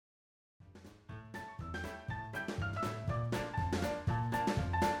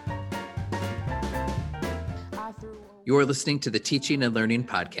You are listening to the Teaching and Learning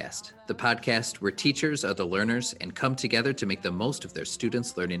Podcast, the podcast where teachers are the learners and come together to make the most of their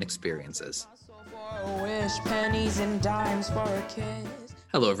students' learning experiences.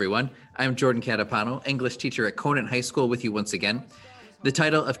 Hello, everyone. I'm Jordan Catapano, English teacher at Conant High School, with you once again. The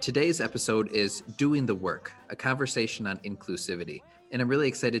title of today's episode is Doing the Work, a conversation on inclusivity. And I'm really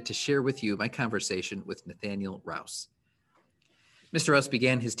excited to share with you my conversation with Nathaniel Rouse. Mr. Rouse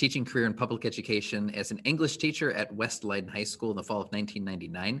began his teaching career in public education as an English teacher at West Leyden High School in the fall of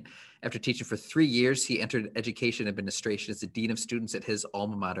 1999. After teaching for 3 years, he entered education administration as the dean of students at his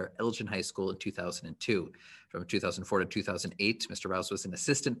alma mater, Elgin High School, in 2002. From 2004 to 2008, Mr. Rouse was an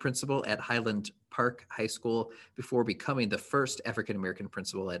assistant principal at Highland Park High School before becoming the first African-American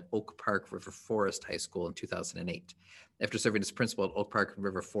principal at Oak Park River Forest High School in 2008. After serving as principal at Oak Park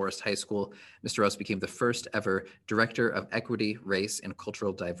River Forest High School, Mr. Rouse became the first ever Director of Equity, Race, and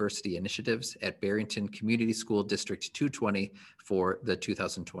Cultural Diversity Initiatives at Barrington Community School District 220 for the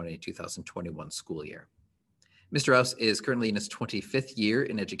 2020-2021 school year. Mr. Rouse is currently in his 25th year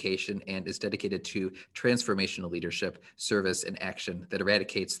in education and is dedicated to transformational leadership, service, and action that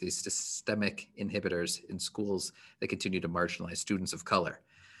eradicates these systemic inhibitors in schools that continue to marginalize students of color.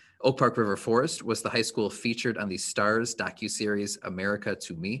 Oak Park River Forest was the high school featured on the Starz docuseries America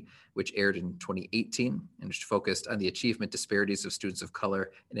to Me, which aired in 2018 and which focused on the achievement disparities of students of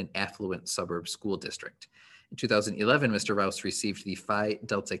color in an affluent suburb school district. In 2011, Mr. Rouse received the Phi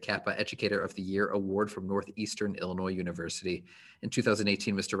Delta Kappa Educator of the Year Award from Northeastern Illinois University. In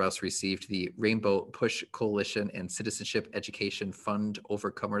 2018, Mr. Rouse received the Rainbow Push Coalition and Citizenship Education Fund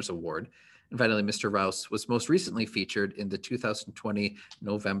Overcomers Award. And finally, Mr. Rouse was most recently featured in the 2020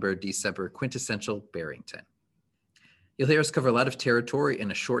 November-December Quintessential Barrington. You'll hear us cover a lot of territory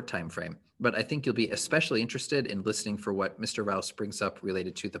in a short time frame, but I think you'll be especially interested in listening for what Mr. Rouse brings up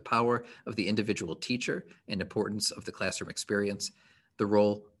related to the power of the individual teacher and importance of the classroom experience, the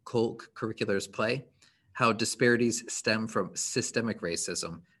role co-curriculars play, how disparities stem from systemic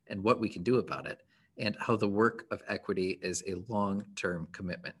racism and what we can do about it, and how the work of equity is a long-term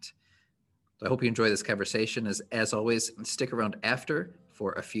commitment. So I hope you enjoy this conversation. As always, stick around after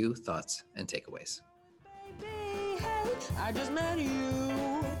for a few thoughts and takeaways. I just met you,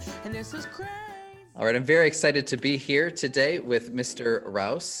 and this is crazy. All right, I'm very excited to be here today with Mr.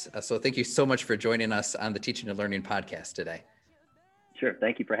 Rouse. So thank you so much for joining us on the Teaching and Learning Podcast today. Sure,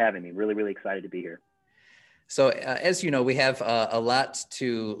 thank you for having me. Really excited to be here. So as you know, we have a lot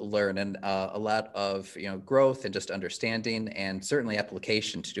to learn and a lot of growth and just understanding and certainly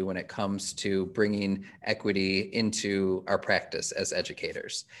application to do when it comes to bringing equity into our practice as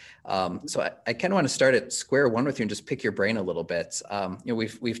educators. So I kind of want to start at square one with you and just pick your brain a little bit.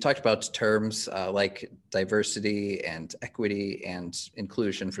 We've talked about terms like diversity and equity and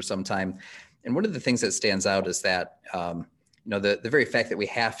inclusion for some time, and one of the things that stands out is that the very fact that we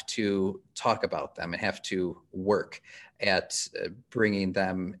have to talk about them and have to work at bringing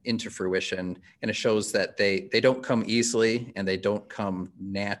them into fruition, and it shows that they don't come easily and they don't come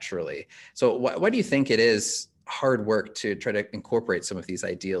naturally. So why do you think it is hard work to try to incorporate some of these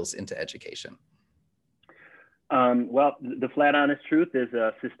ideals into education? Well, the flat honest truth is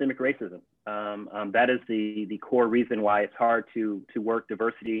systemic racism. That is the core reason why it's hard to work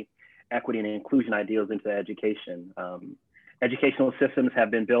diversity, equity, and inclusion ideals into education. Educational systems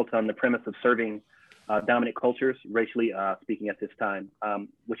have been built on the premise of serving dominant cultures, racially speaking at this time,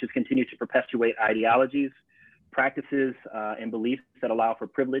 which has continued to perpetuate ideologies, practices, and beliefs that allow for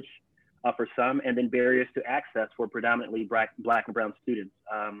privilege for some, and then barriers to access for predominantly Black and brown students.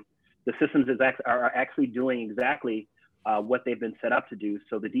 The systems are actually doing exactly what they've been set up to do.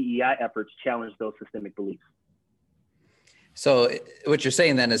 So the DEI efforts challenge those systemic beliefs. So what you're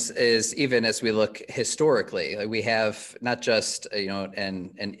saying then is even as we look historically, like we have not just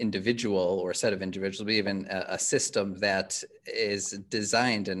an individual or a set of individuals, but even a system that is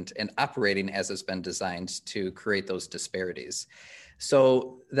designed and operating as it's been designed to create those disparities.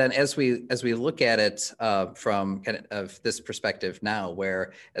 So then as we look at it from kind of this perspective now,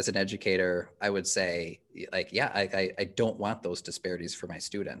 where as an educator, I would say I don't want those disparities for my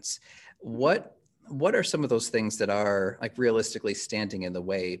students. What are some of those things that are like realistically standing in the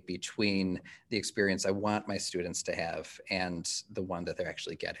way between the experience I want my students to have and the one that they're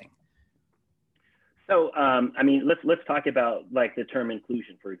actually getting? So, let's talk about like the term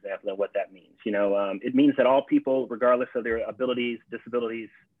inclusion, for example, and what that means. It means that all people, regardless of their abilities, disabilities,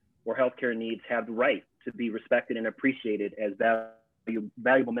 or healthcare needs, have the right to be respected and appreciated as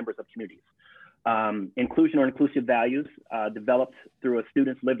valuable members of communities. Inclusion or inclusive values developed through a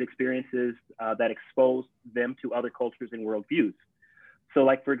student's lived experiences that expose them to other cultures and worldviews. So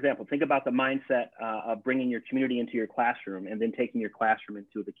like, for example, think about the mindset of bringing your community into your classroom and then taking your classroom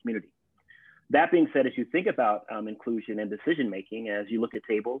into the community. That being said, as you think about inclusion and decision-making, as you look at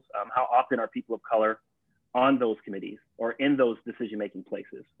tables, how often are people of color on those committees or in those decision-making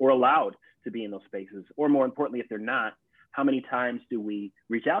places or allowed to be in those spaces? Or more importantly, if they're not, how many times do we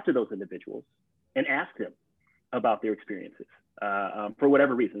reach out to those individuals and ask them about their experiences for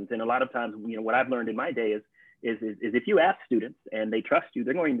whatever reasons? And a lot of times, what I've learned in my day is if you ask students and they trust you,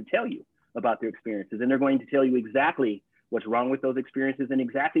 they're going to tell you about their experiences, and they're going to tell you exactly what's wrong with those experiences and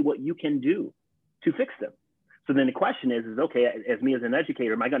exactly what you can do to fix them. So then the question is okay, as me as an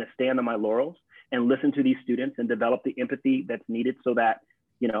educator, am I going to stand on my laurels and listen to these students and develop the empathy that's needed so that,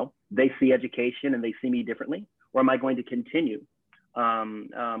 they see education and they see me differently? Or am I going to continue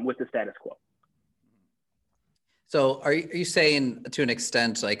with the status quo? So are you saying to an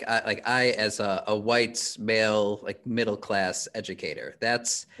extent, like I as a white male, like middle class educator,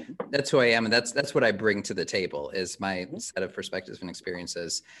 that's who I am, and that's what I bring to the table is my set of perspectives and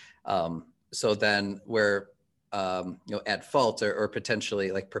experiences. So then we're at fault or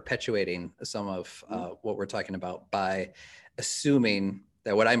potentially like perpetuating some of what we're talking about by assuming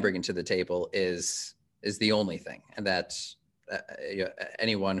that what I'm bringing to the table is the only thing, and that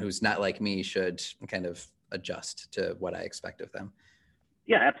anyone who's not like me should kind of adjust to what I expect of them.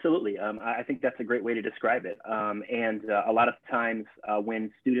 Yeah, absolutely. I think that's a great way to describe it. And a lot of times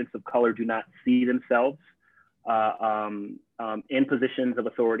when students of color do not see themselves in positions of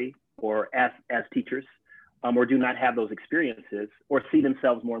authority or as teachers, or do not have those experiences or see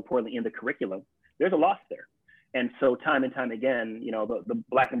themselves, more importantly, in the curriculum, there's a loss there. And so time and time again, the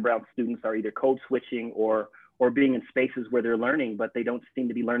Black and brown students are either code switching or being in spaces where they're learning, but they don't seem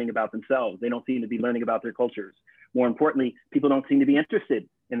to be learning about themselves. They don't seem to be learning about their cultures. More importantly, people don't seem to be interested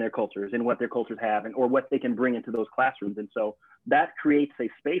in their cultures and what their cultures have or what they can bring into those classrooms. And so that creates a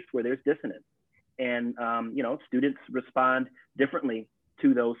space where there's dissonance. And, students respond differently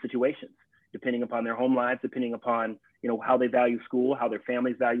to those situations, depending upon their home lives, depending upon, how they value school, how their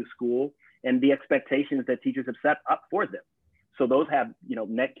families value school, and the expectations that teachers have set up for them. So those have,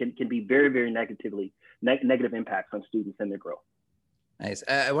 can be very, very negative impacts on students and their growth. Nice.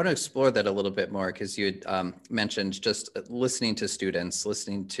 I want to explore that a little bit more because you had mentioned just listening to students,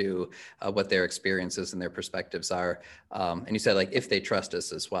 listening to what their experiences and their perspectives are. And you said like if they trust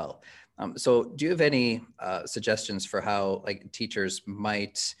us as well. So do you have any suggestions for how like teachers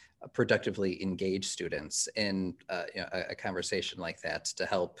might productively engage students in a conversation like that to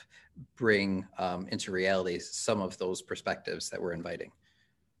help bring into reality some of those perspectives that we're inviting?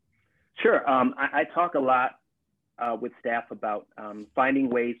 Sure. I talk a lot with staff about finding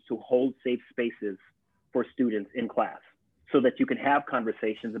ways to hold safe spaces for students in class so that you can have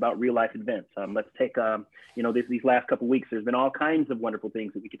conversations about real life events. Let's take, these last couple of weeks, there's been all kinds of wonderful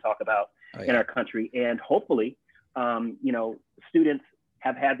things that we could talk about in our country. And hopefully, students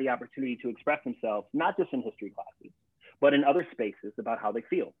have had the opportunity to express themselves, not just in history classes, but in other spaces about how they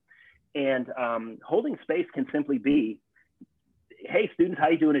feel. And holding space can simply be, hey, students, how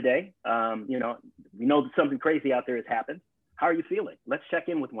you doing today? We know that something crazy out there has happened. How are you feeling? Let's check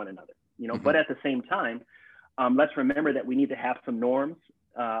in with one another. But at the same time, let's remember that we need to have some norms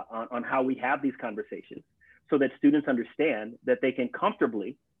on how we have these conversations so that students understand that they can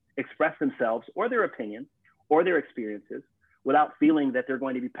comfortably express themselves or their opinions or their experiences without feeling that they're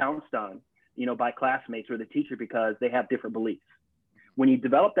going to be pounced on, by classmates or the teacher because they have different beliefs. When you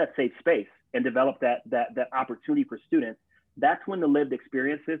develop that safe space and develop that opportunity for students, that's when the lived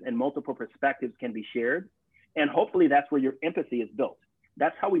experiences and multiple perspectives can be shared. And hopefully that's where your empathy is built.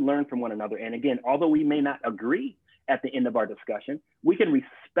 That's how we learn from one another. And again, although we may not agree at the end of our discussion, we can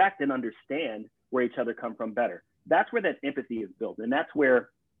respect and understand where each other come from better. That's where that empathy is built. And that's where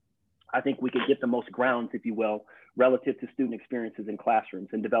I think we could get the most grounds, if you will, relative to student experiences in classrooms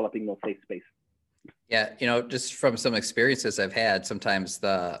and developing those safe spaces. Yeah, just from some experiences I've had, sometimes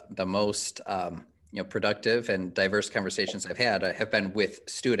the most productive and diverse conversations I've had have been with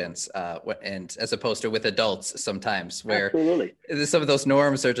students, and as opposed to with adults sometimes, where Absolutely. Some of those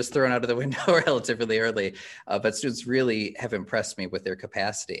norms are just thrown out of the window relatively early. But students really have impressed me with their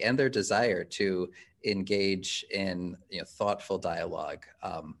capacity and their desire to engage in thoughtful dialogue,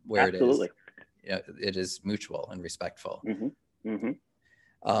 where Absolutely. it is mutual and respectful. Mm-hmm.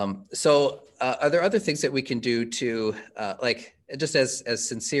 Mm-hmm. So are there other things that we can do to just as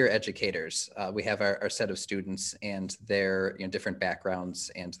sincere educators, we have our set of students and their different backgrounds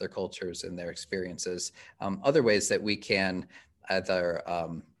and their cultures and their experiences, other ways that we can either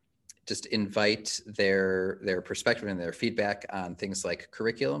just invite their perspective and their feedback on things like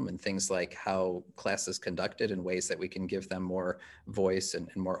curriculum and things like how class is conducted in ways that we can give them more voice and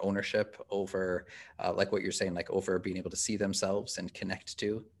more ownership over, like what you're saying, like over being able to see themselves and connect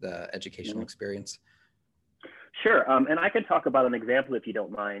to the educational experience? Sure. And I can talk about an example if you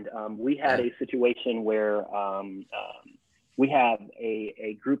don't mind. We had a situation where we have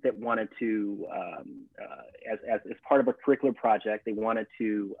a group that wanted to, as part of a curricular project, they wanted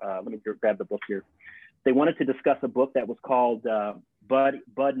to, let me grab the book here. They wanted to discuss a book that was called Bud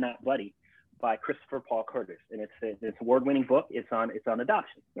Not Buddy by Christopher Paul Curtis. And it's an award-winning book. It's on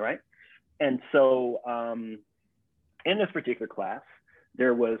adoption, right? And so in this particular class,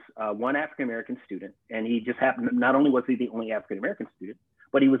 there was one African-American student, and he just happened, not only was he the only African-American student,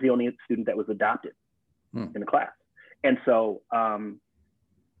 but he was the only student that was adopted in the class. And so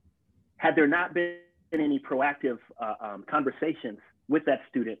had there not been any proactive conversations with that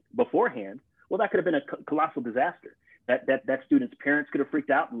student beforehand, well, that could have been a colossal disaster. That student's parents could have freaked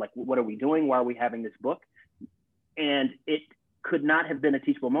out and like, what are we doing? Why are we having this book? And it could not have been a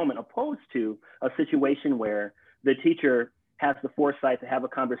teachable moment, opposed to a situation where the teacher has the foresight to have a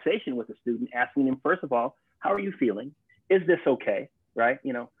conversation with the student, asking them, first of all, how are you feeling? Is this okay? Right?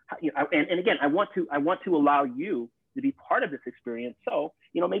 And again, I want to allow you to be part of this experience. So,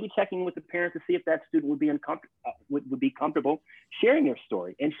 maybe checking with the parents to see if that student would be comfortable sharing their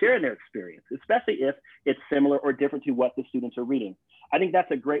story and sharing their experience, especially if it's similar or different to what the students are reading. I think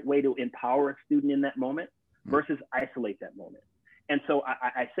that's a great way to empower a student in that moment versus isolate that moment. And so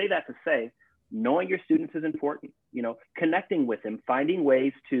I say that to say, knowing your students is important, connecting with them, finding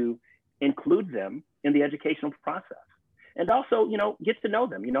ways to include them in the educational process. And also, get to know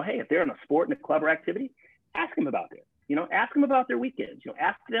them. Hey, if they're in a sport and a club or activity, ask them about it. Ask them about their weekends.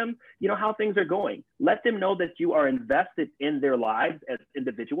 Ask them, how things are going. Let them know that you are invested in their lives as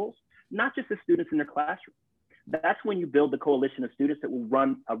individuals, not just as students in their classroom. That's when you build the coalition of students that will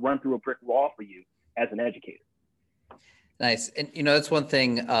run through a brick wall for you as an educator. Nice. And, that's one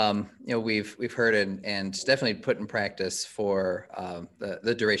thing, we've heard and definitely put in practice for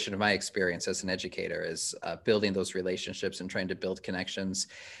the duration of my experience as an educator is building those relationships and trying to build connections.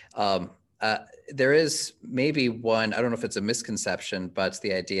 There is maybe one, I don't know if it's a misconception, but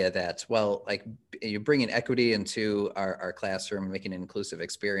the idea that, well, like you bringing equity into our classroom and making an inclusive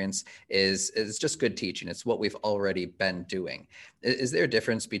experience is just good teaching. It's what we've already been doing. Is there a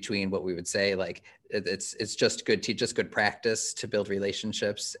difference between what we would say, like it's just good practice to build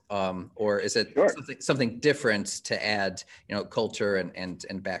relationships, or is it something different to add, culture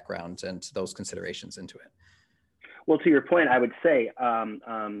and background and those considerations into it? Well, to your point, I would say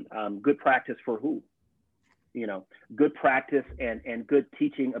good practice for who? Good practice and good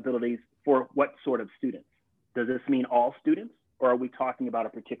teaching abilities for what sort of students? Does this mean all students, or are we talking about a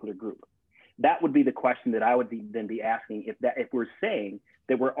particular group? That would be the question that I would then be asking if we're saying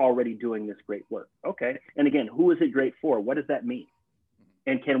that we're already doing this great work. Okay, and again, who is it great for? What does that mean?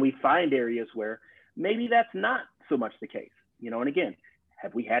 And can we find areas where maybe that's not so much the case? And again,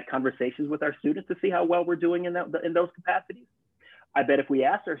 have we had conversations with our students to see how well we're doing in those capacities? I bet if we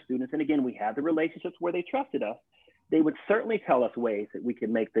asked our students, and again, we had the relationships where they trusted us, they would certainly tell us ways that we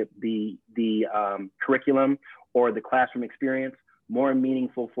can make the curriculum or the classroom experience more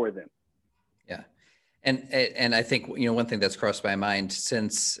meaningful for them. Yeah. And I think, one thing that's crossed my mind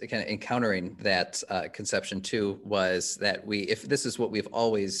since kind of encountering that conception too, was that if this is what we've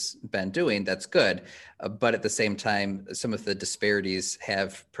always been doing, that's good. But at the same time, some of the disparities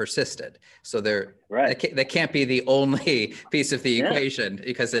have persisted. So that can't be the only piece of the equation,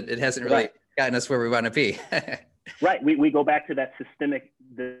 because it hasn't really gotten us where we want to be. Right. We go back to that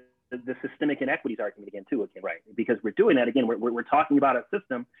the systemic inequities argument again, too, right? Because we're doing that again. We're talking about a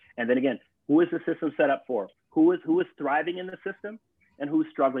system, and then again, who is the system set up for? Who is thriving in the system, and who's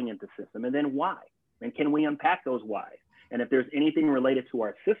struggling in the system, and then why? And can we unpack those whys? And if there's anything related to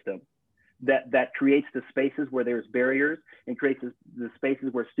our system that creates the spaces where there's barriers and creates the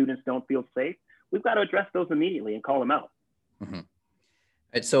spaces where students don't feel safe, we've got to address those immediately and call them out. Mm-hmm.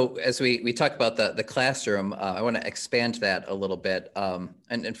 Right, so as we talk about the classroom, I want to expand that a little bit.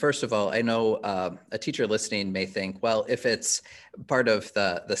 And first of all, I know a teacher listening may think, well, if it's part of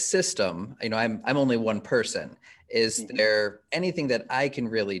the system, I'm only one person. Is there anything that I can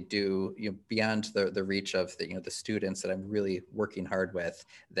really do, beyond the reach of the students that I'm really working hard with,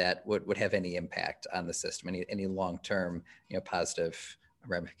 that would have any impact on the system, any long-term positive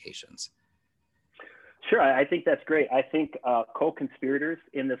ramifications? Sure, I think that's great. I think co-conspirators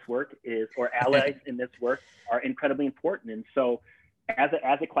in this work or allies in this work are incredibly important. And so, as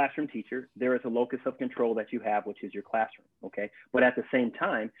a classroom teacher, there is a locus of control that you have, which is your classroom, okay? But at the same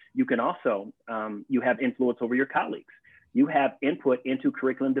time, you can also, you have influence over your colleagues. You have input into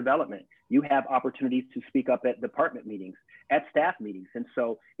curriculum development. You have opportunities to speak up at department meetings, at staff meetings. And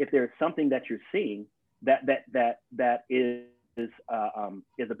so if there's something that you're seeing that is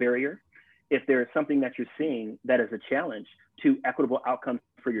a barrier, if there is something that you're seeing that is a challenge to equitable outcomes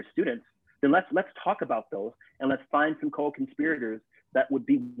for your students, then let's talk about those, and let's find some co-conspirators that would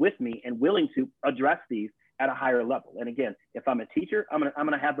be with me and willing to address these at a higher level. And again, if I'm a teacher, I'm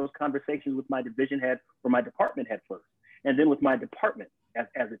gonna have those conversations with my division head or my department head first, and then with my department as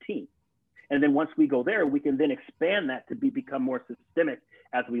a team. And then once we go there, we can then expand that to become more systemic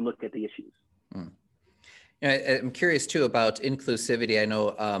as we look at the issues. Mm. I'm curious too about inclusivity. I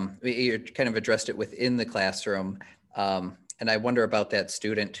know you kind of addressed it within the classroom. And I wonder about that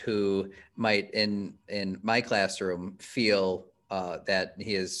student who might in my classroom feel that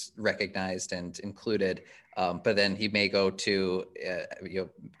he is recognized and included, but then he may go to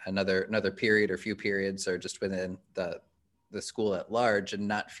another period or few periods or just within the school at large and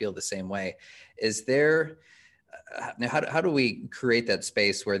not feel the same way. Is there, how do we create that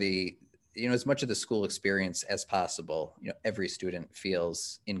space where as much of the school experience as possible, every student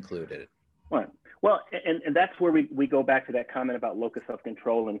feels included? Right. Well, and that's where we go back to that comment about locus of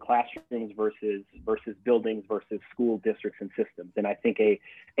control in classrooms versus buildings versus school districts and systems. And I think a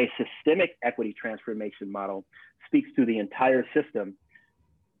systemic equity transformation model speaks to the entire system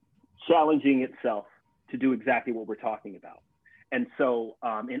challenging itself to do exactly what we're talking about. And so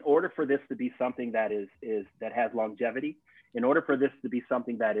in order for this to be something that that has longevity, in order for this to be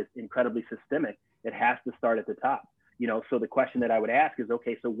something that is incredibly systemic, it has to start at the top. So the question that I would ask is,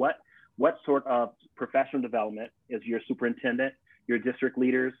 okay, so what sort of professional development is your superintendent, your district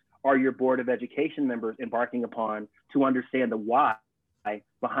leaders, or your board of education members embarking upon to understand the why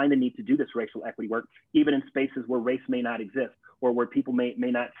behind the need to do this racial equity work, even in spaces where race may not exist or where people may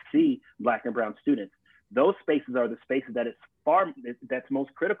not see Black and brown students? Those spaces are the spaces that's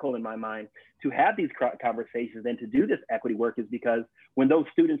most critical in my mind to have these conversations and to do this equity work, is because when those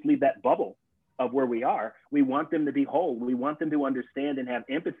students leave that bubble of where we are, we want them to be whole. We want them to understand and have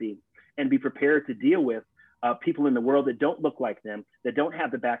empathy and be prepared to deal with people in the world that don't look like them, that don't have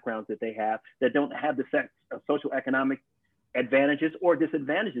the backgrounds that they have, that don't have the social economic advantages or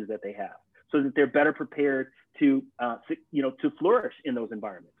disadvantages that they have, so that they're better prepared to flourish in those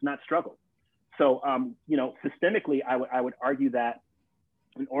environments, not struggle. So, systemically, I would argue that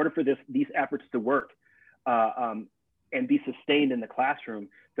in order for these efforts to work and be sustained in the classroom,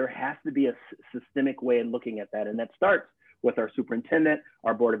 there has to be a systemic way of looking at that. And that starts with our superintendent,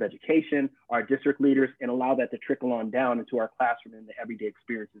 our board of education, our district leaders, and allow that to trickle on down into our classroom and the everyday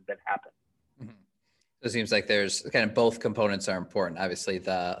experiences that happen. Mm-hmm. It seems like there's kind of both components are important. Obviously,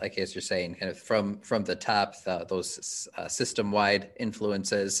 like as you're saying, kind of from the top, those system-wide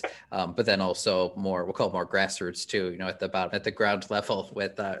influences, but then also we'll call it more grassroots too. At the bottom, at the ground level,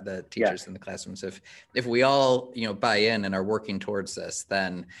 with the teachers in the classrooms. If we all buy in and are working towards this,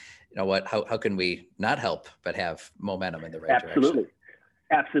 then how can we not help but have momentum in the right direction?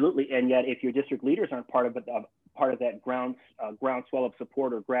 Absolutely. And yet, if your district leaders aren't part of that groundswell of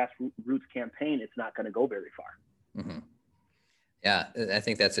support or grassroots campaign, it's not going to go very far. Mm-hmm. Yeah, I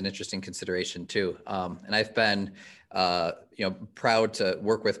think that's an interesting consideration too. And I've been, proud to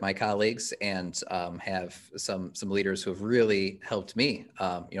work with my colleagues and have some leaders who have really helped me,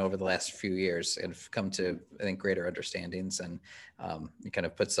 over the last few years, and have come to, I think, greater understandings and kind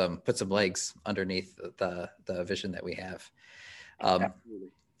of put some legs underneath the vision that we have. Absolutely.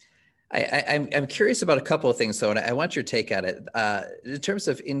 I'm curious about a couple of things, though, and I want your take on it. In terms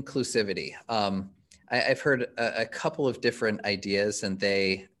of inclusivity, I've heard a couple of different ideas, and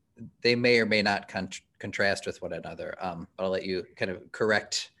they may or may not contrast with one another. But I'll let you kind of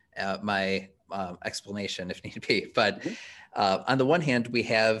correct my explanation if need be. But on the one hand, we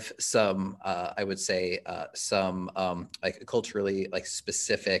have some, I would say, some like culturally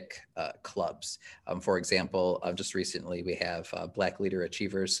specific clubs. For example, just recently we have Black Leader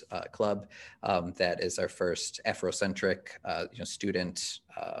Achievers Club. That is our first Afrocentric student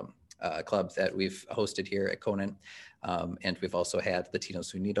club that we've hosted here at Conant. And we've also had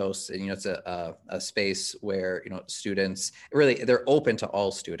Latinos Unidos, and it's a space where students really, they're open to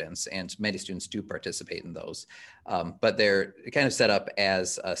all students, and many students do participate in those, but they're kind of set up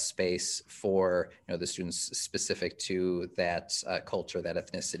as a space for the students specific to that culture, that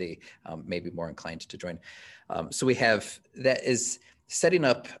ethnicity, maybe more inclined to join. So we have that is setting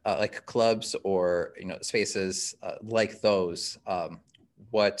up like clubs or spaces like those.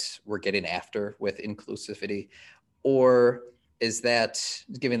 What we're getting after with inclusivity, or is that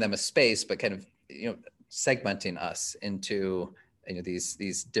giving them a space, but kind of, segmenting us into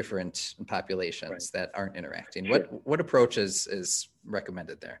these different populations that aren't interacting? Sure. What approach is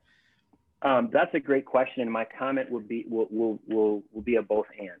recommended there? That's a great question, and my comment would be will be a both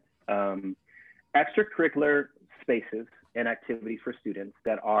and. Extracurricular spaces and activities for students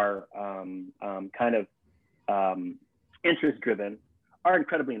that are interest driven are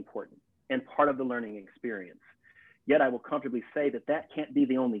incredibly important and part of the learning experience. Yet I will comfortably say that can't be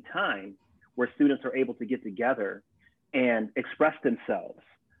the only time where students are able to get together and express themselves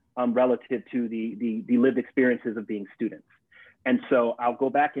relative to the lived experiences of being students. And so I'll go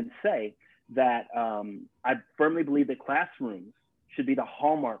back and say that I firmly believe that classrooms should be the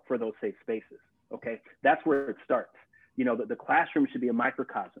hallmark for those safe spaces, okay? That's where it starts. The classroom should be a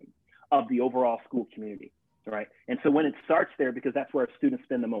microcosm of the overall school community, right? And so when it starts there, because that's where students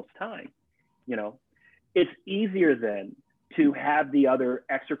spend the most time, it's easier then to have the other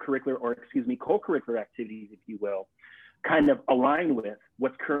extracurricular co-curricular activities, if you will, kind of align with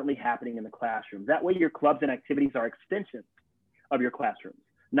what's currently happening in the classroom. That way your clubs and activities are extensions of your classrooms,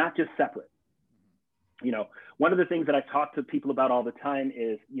 not just separate. One of the things that I talk to people about all the time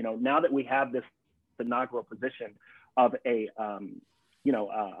is, now that we have this inaugural position of an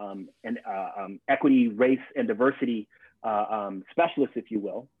equity, race, and diversity specialist, if you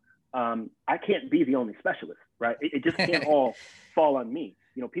will, I can't be the only specialist, right? It just can't all fall on me.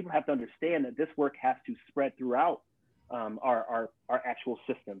 People have to understand that this work has to spread throughout our actual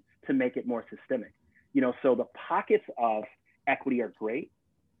system to make it more systemic. So the pockets of equity are great,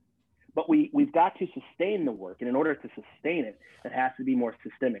 but we've got to sustain the work. And in order to sustain it, it has to be more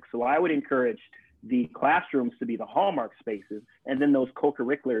systemic. So I would encourage the classrooms to be the hallmark spaces, and then those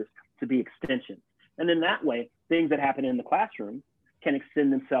co-curriculars to be extensions. And then that way, things that happen in the classroom can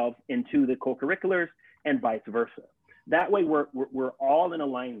extend themselves into the co-curriculars and vice versa. That way, we're all in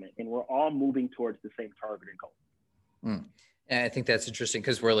alignment and we're all moving towards the same target and goal. Mm. And I think that's interesting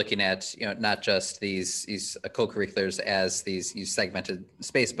because we're looking at, not just these co-curriculars as these segmented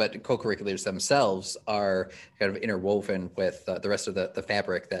space, but co-curriculars themselves are kind of interwoven with the rest of the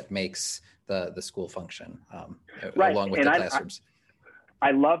fabric that makes the school function, right. Along with and the classrooms.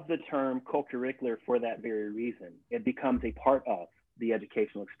 I love the term co-curricular for that very reason. It becomes a part of the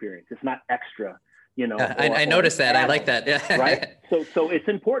educational experience. It's not extra, I noticed that. I like that. Yeah. Right. So it's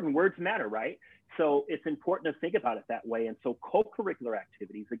important. Words matter, right? So it's important to think about it that way. And so co-curricular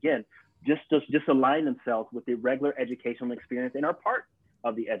activities, again, just align themselves with the regular educational experience and are part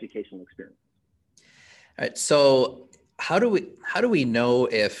of the educational experience. All right. So how do we know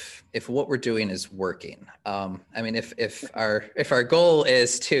if what we're doing is working? If our goal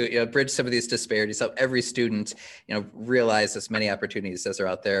is to bridge some of these disparities, so every student realize as many opportunities as are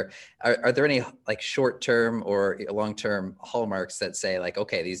out there, are there any short-term or long-term hallmarks that say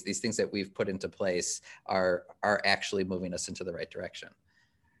okay, these things that we've put into place are actually moving us into the right direction?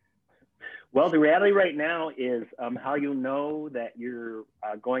 Well, the reality right now is how you know that you're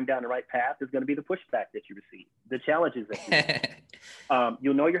going down the right path is going to be the pushback that you receive, the challenges that you receive.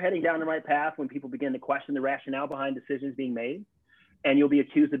 You'll know you're heading down the right path when people begin to question the rationale behind decisions being made, and you'll be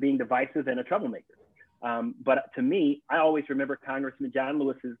accused of being divisive and a troublemaker. But to me, I always remember Congressman John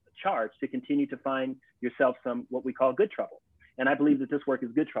Lewis's charge to continue to find yourself some what we call good trouble. And I believe that this work is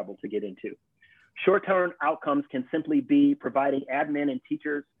good trouble to get into. Short-term outcomes can simply be providing admin and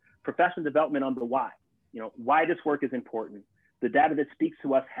teachers professional development on the why, why this work is important, the data that speaks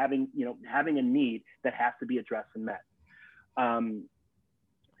to us having a need that has to be addressed and met.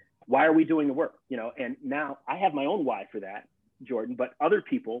 Why are we doing the work? And now I have my own why for that, Jordan, but other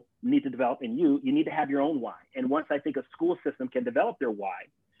people need to develop, and you need to have your own why. And once I think a school system can develop their why,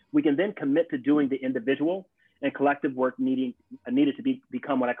 we can then commit to doing the individual and collective work needed to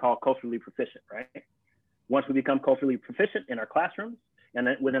become what I call culturally proficient, right? Once we become culturally proficient in our classrooms, and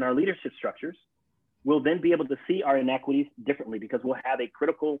then within our leadership structures, we'll then be able to see our inequities differently because we'll have a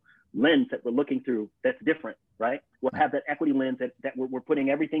critical lens that we're looking through that's different, right? We'll have that equity lens that we're putting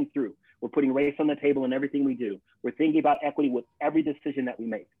everything through. We're putting race on the table in everything we do. We're thinking about equity with every decision that we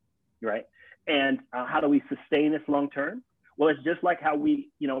make, right? And how do we sustain this long term? Well, it's just like how we,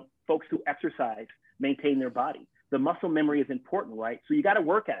 folks who exercise maintain their body. The muscle memory is important, right? So you got to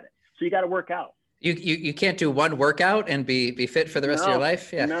work at it. So you got to work out. You can't do one workout and be fit for the rest of your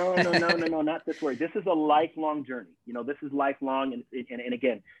life. Yeah. No, not this way. This is a lifelong journey. This is lifelong. And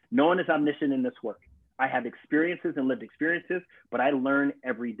again, no one is omniscient in this work. I have experiences and lived experiences, but I learn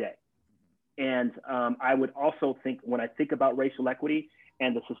every day. And I would also think when I think about racial equity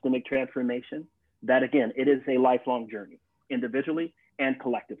and the systemic transformation, that again, it is a lifelong journey, individually and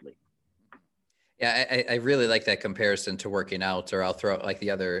collectively. Yeah, I really like that comparison to working out, or I'll throw out like the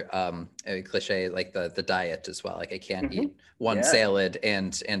other cliche, like the diet as well. Like I can't Hmm. eat one Yeah, salad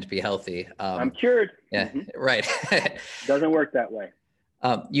and be healthy. I'm cured. Yeah, Hmm. right. Doesn't work that way.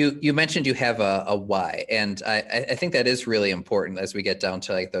 You mentioned you have a why, and I think that is really important as we get down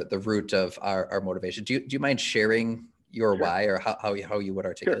to like the root of our motivation. Do you mind sharing your Sure, why, or how you would sure.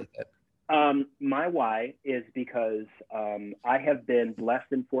 articulate that? My why is because I have been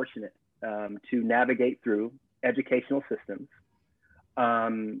blessed and fortunate to navigate through educational systems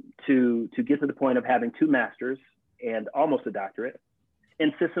to get to the point of having 2 masters and almost a doctorate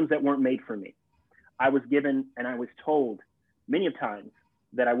in systems that weren't made for me. I was given and I was told many of times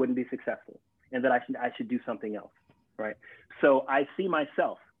that I wouldn't be successful and that I should do something else, right? So I see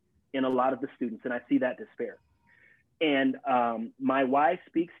myself in a lot of the students and I see that despair. And my why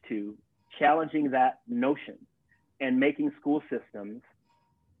speaks to challenging that notion and making school systems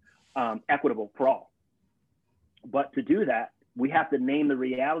equitable for all. But to do that, we have to name the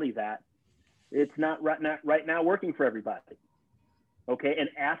reality that it's not right now working for everybody. Okay, and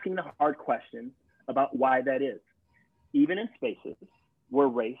asking the hard questions about why that is, even in spaces where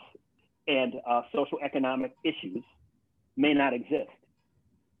race and social economic issues may not exist.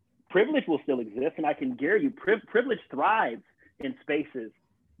 Privilege will still exist, and I can guarantee you, privilege thrives in spaces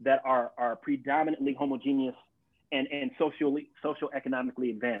that are predominantly homogeneous and socioeconomically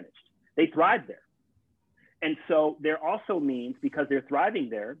advantaged. They thrive there. And so there also means, because they're thriving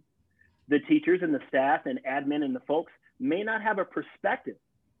there, the teachers and the staff and admin and the folks may not have a perspective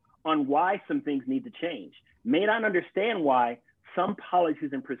on why some things need to change, may not understand why some policies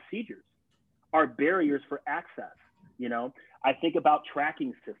and procedures are barriers for access. You know, I think about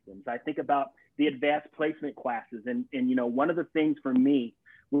tracking systems. I think about the advanced placement classes. And you know, one of the things for me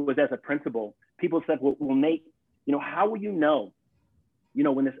was, as a principal, people said, well, Nate, you know, how will you know,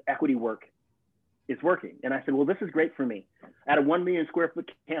 when this equity work is working? And I said, well, this is great for me. At a 1 million square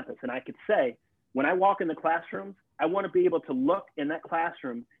foot campus, and I could say, when I walk in the classrooms, I want to be able to look in that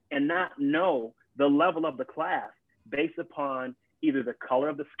classroom and not know the level of the class based upon either the color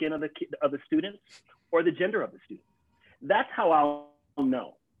of the skin of the students or the gender of the students. That's how I'll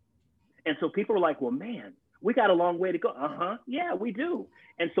know. And so people are like, well, man, we got a long way to go. Yeah, we do.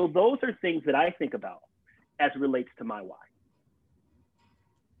 And so those are things that I think about as it relates to my why.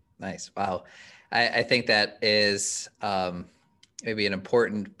 Nice. Wow. I think that is maybe an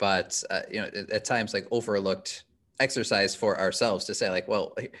important, but at times like overlooked exercise for ourselves to say like,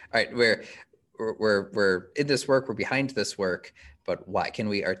 well, all right, we're in this work, we're behind this work, but why? Can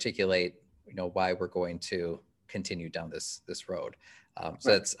we articulate, why we're going to continue down this road? So right.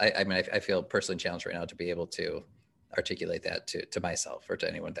 That's, I feel personally challenged right now to be able to articulate that to myself or to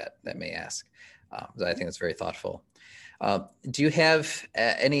anyone that may ask. So I think that's very thoughtful. Do you have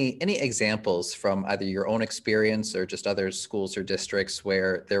any examples from either your own experience or just other schools or districts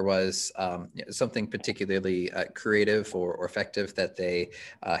where there was something particularly creative or effective that they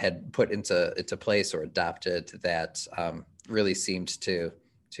had put into place or adopted that really seemed to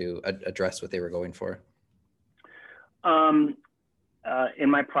address what they were going for? In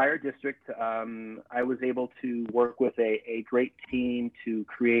my prior district, I was able to work with a great team to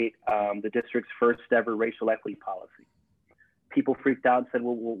create the district's first ever racial equity policy. People freaked out and said,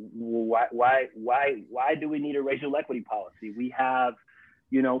 well, why do we need a racial equity policy? We have,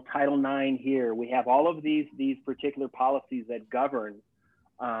 Title IX here. We have all of these particular policies that govern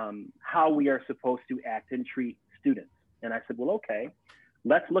how we are supposed to act and treat students. And I said, well, okay,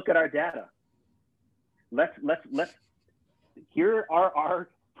 let's look at our data. Let's here are our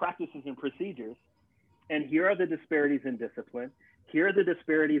practices and procedures, and here are the disparities in discipline. Here are the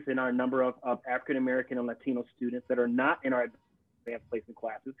disparities in our number of African American and Latino students that are not in our advanced placement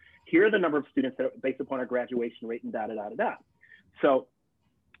classes. Here are the number of students that are based upon our graduation rate and da. So,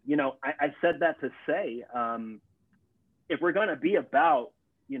 I said that to say, if we're going to be about,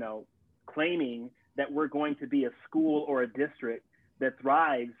 claiming that we're going to be a school or a district that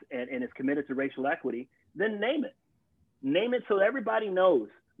thrives and is committed to racial equity, then name it. Name it so everybody knows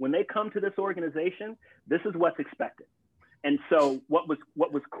when they come to this organization, this is what's expected. And so what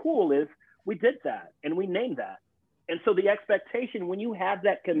was cool is we did that and we named that. And so the expectation when you have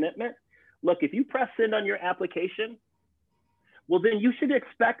that commitment, look, if you press send on your application, well, then you should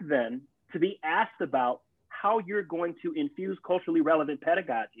expect then to be asked about how you're going to infuse culturally relevant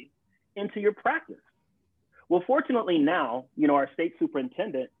pedagogy into your practice. Well, fortunately now, our state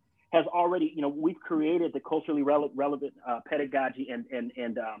superintendent has already, we've created the culturally relevant pedagogy and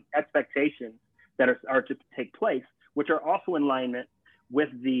expectations that are to take place, which are also in alignment with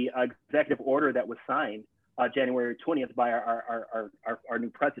the executive order that was signed January 20th by our new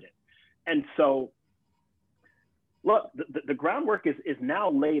president. And so look, the groundwork is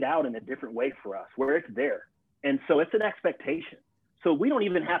now laid out in a different way for us, where it's there. And so it's an expectation. So we don't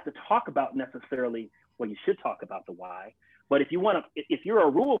even have to talk about necessarily, well, you should talk about the why. But if you're a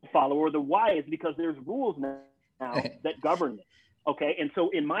rule follower, the why is because there's rules now that govern it. Okay. And so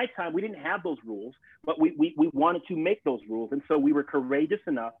in my time, we didn't have those rules, but we wanted to make those rules. And so we were courageous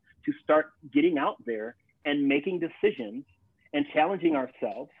enough to start getting out there and making decisions and challenging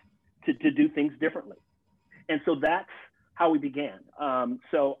ourselves to do things differently. And so that's how we began.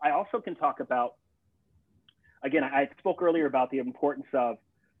 So I also can talk about, again, I spoke earlier about the importance of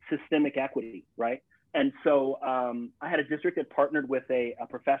systemic equity, right? And so I had a district that partnered with a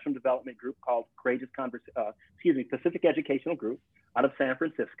professional development group called Pacific Educational Group out of San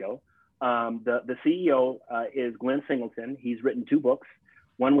Francisco. The CEO is Glenn Singleton. He's written 2 books.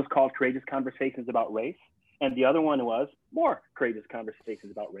 One was called Courageous Conversations About Race, and the other one was More Courageous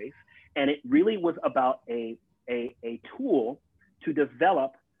Conversations About Race. And it really was about a tool to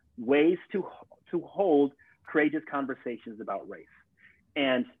develop ways to hold courageous conversations about race.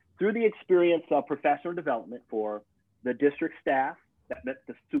 And through the experience of professional development for the district staff, the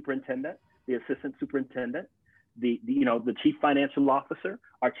superintendent, the assistant superintendent, the chief financial officer,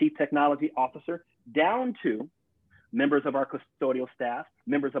 our chief technology officer, down to members of our custodial staff,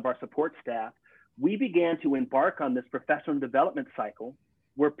 members of our support staff, we began to embark on this professional development cycle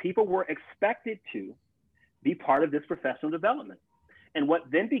where people were expected to be part of this professional development. And what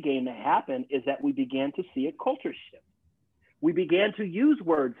then began to happen is that we began to see a culture shift. We began to use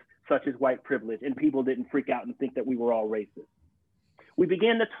words such as white privilege, and people didn't freak out and think that we were all racist. We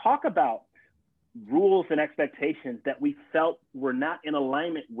began to talk about rules and expectations that we felt were not in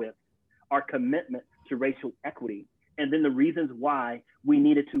alignment with our commitment to racial equity, and then the reasons why we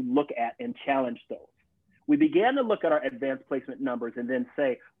needed to look at and challenge those. We began to look at our advanced placement numbers and then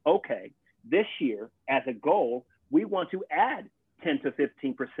say, okay, this year as a goal, we want to add 10 to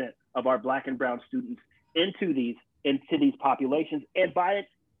 15% of our Black and brown students into these populations, and by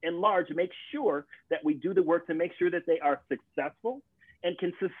and large, make sure that we do the work to make sure that they are successful and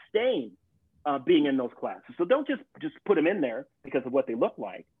can sustain being in those classes. So don't just put them in there because of what they look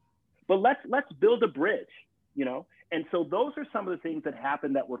like, but let's build a bridge, And so those are some of the things that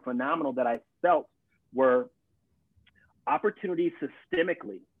happened that were phenomenal that I felt were opportunities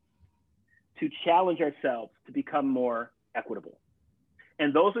systemically to challenge ourselves to become more equitable.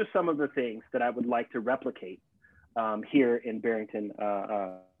 And those are some of the things that I would like to replicate here in Barrington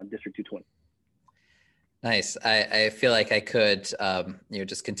District 220. Nice. I feel like I could,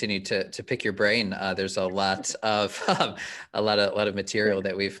 just continue to pick your brain. There's a lot of material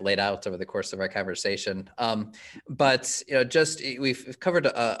that we've laid out over the course of our conversation. But we've covered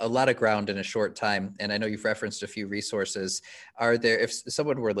a lot of ground in a short time, and I know you've referenced a few resources. If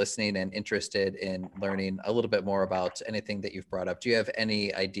someone were listening and interested in learning a little bit more about anything that you've brought up, do you have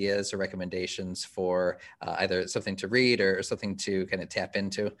any ideas or recommendations for either something to read or something to kind of tap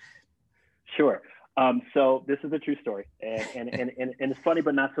into? Sure. So this is a true story, and it's funny,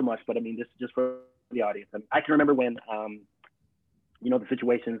 but not so much. But I mean, just for the audience, I can remember when,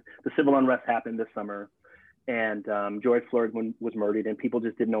 the civil unrest happened this summer, and George Floyd was murdered, and people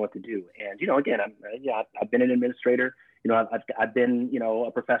just didn't know what to do. And again, I've been an administrator. I've been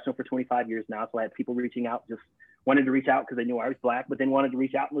a professional for 25 years now, so I had people reaching out, just wanted to reach out because they knew I was Black, but then wanted to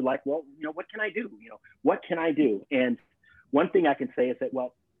reach out and were like, well, what can I do? What can I do? And one thing I can say is that,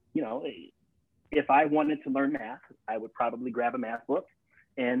 well, if I wanted to learn math, I would probably grab a math book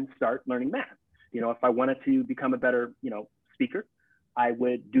and start learning math. If I wanted to become a better, speaker, I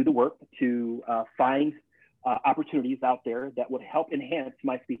would do the work to find opportunities out there that would help enhance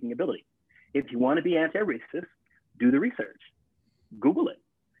my speaking ability. If you want to be anti-racist, do the research, Google it,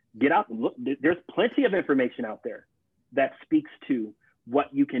 get out and look. There's plenty of information out there that speaks to what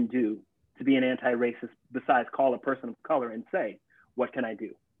you can do to be an anti-racist besides call a person of color and say, what can I do?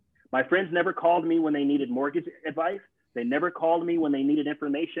 My friends never called me when they needed mortgage advice. They never called me when they needed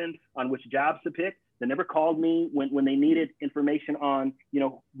information on which jobs to pick. They never called me when they needed information on,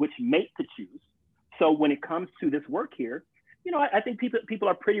 which mate to choose. So when it comes to this work here, I think people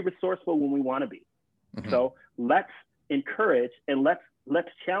are pretty resourceful when we want to be. Mm-hmm. So let's encourage and let's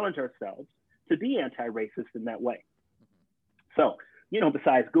challenge ourselves to be anti-racist in that way. So,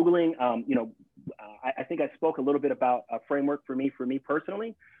 besides Googling, I think I spoke a little bit about a framework for me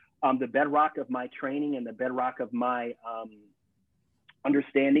personally. The bedrock of my training and the bedrock of my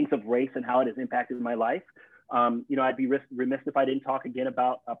understandings of race and how it has impacted my life. I'd be remiss if I didn't talk again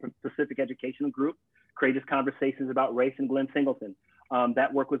about a Pacific Educational Group, Courageous Conversations About Race, and Glenn Singleton.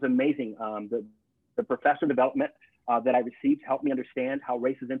 That work was amazing. The professional development that I received helped me understand how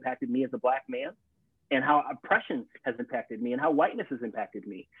race has impacted me as a Black man, and how oppression has impacted me, and how whiteness has impacted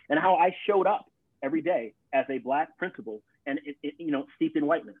me, and how I showed up every day as a Black principal and steeped in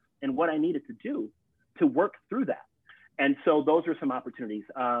whiteness, and what I needed to do to work through that. And so those are some opportunities.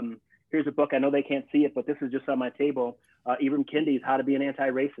 Here's a book. I know they can't see it, but this is just on my table. Ibram Kendi's How to Be an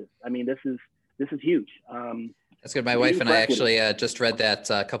Anti-Racist. I mean, this is huge. That's good. My wife and I actually just read that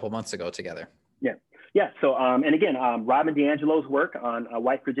a couple months ago together. Yeah. So, and again, Robin DiAngelo's work on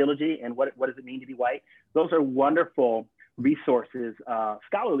white fragility and what does it mean to be white. Those are wonderful resources,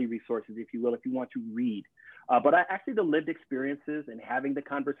 scholarly resources, if you will, if you want to read. But actually the lived experiences and having the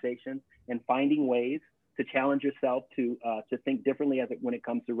conversations and finding ways to challenge yourself to think differently when it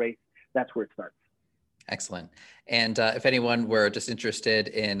comes to race, that's where it starts. Excellent. And if anyone were just interested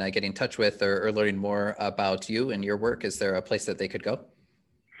in getting in touch with or learning more about you and your work, is there a place that they could go?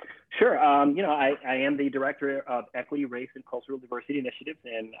 Sure. I am the director of Equity, Race, and Cultural Diversity Initiatives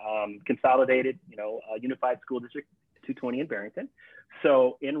and Consolidated, Unified School District 220 in Barrington.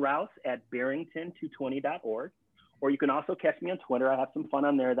 So in Rouse at barrington220.org, or you can also catch me on Twitter. I have some fun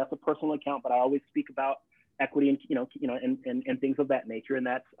on there. That's a personal account, but I always speak about equity and things of that nature. And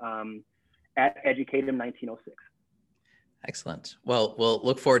that's at Educatem1906. Excellent. Well, we'll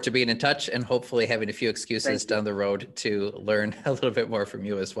look forward to being in touch and hopefully having a few excuses down the road to learn a little bit more from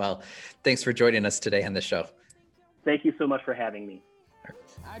you as well. Thanks for joining us today on the show. Thank you so much for having me.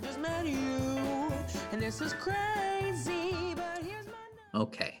 I just met you, and this is crazy, but here's my...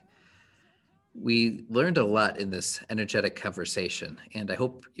 Okay. We learned a lot in this energetic conversation, and I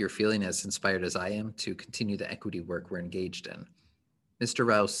hope you're feeling as inspired as I am to continue the equity work we're engaged in. Mr.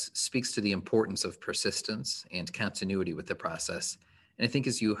 Rouse speaks to the importance of persistence and continuity with the process. And I think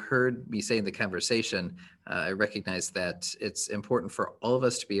as you heard me say in the conversation, I recognize that it's important for all of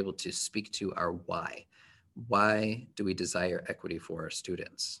us to be able to speak to our why. Why do we desire equity for our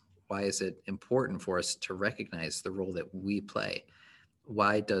students? Why is it important for us to recognize the role that we play?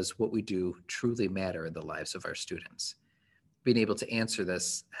 Why does what we do truly matter in the lives of our students? Being able to answer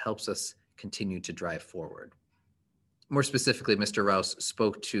this helps us continue to drive forward. More specifically, Mr. Rouse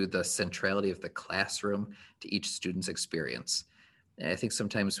spoke to the centrality of the classroom to each student's experience. And I think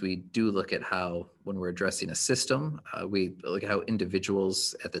sometimes we do look at how, when we're addressing a system, we look at how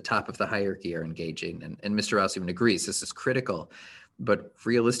individuals at the top of the hierarchy are engaging. And Mr. Rouse even agrees this is critical. But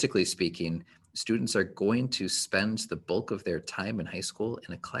realistically speaking, students are going to spend the bulk of their time in high school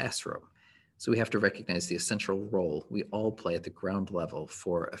in a classroom. So we have to recognize the essential role we all play at the ground level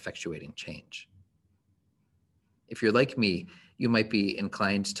for effectuating change. If you're like me, you might be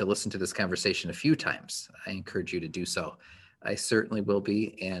inclined to listen to this conversation a few times. I encourage you to do so. I certainly will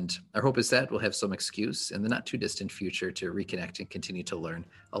be, and our hope is that we'll have some excuse in the not too distant future to reconnect and continue to learn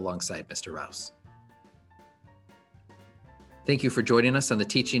alongside Mr. Rouse. Thank you for joining us on the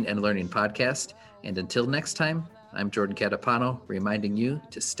Teaching and Learning Podcast, and until next time, I'm Jordan Catapano, reminding you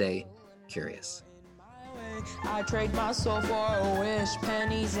to stay curious. I trade my soul for a wish,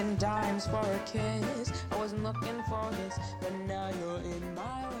 pennies and dimes for a kiss. I wasn't looking for this, but now you're in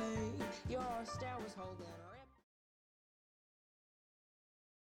my way.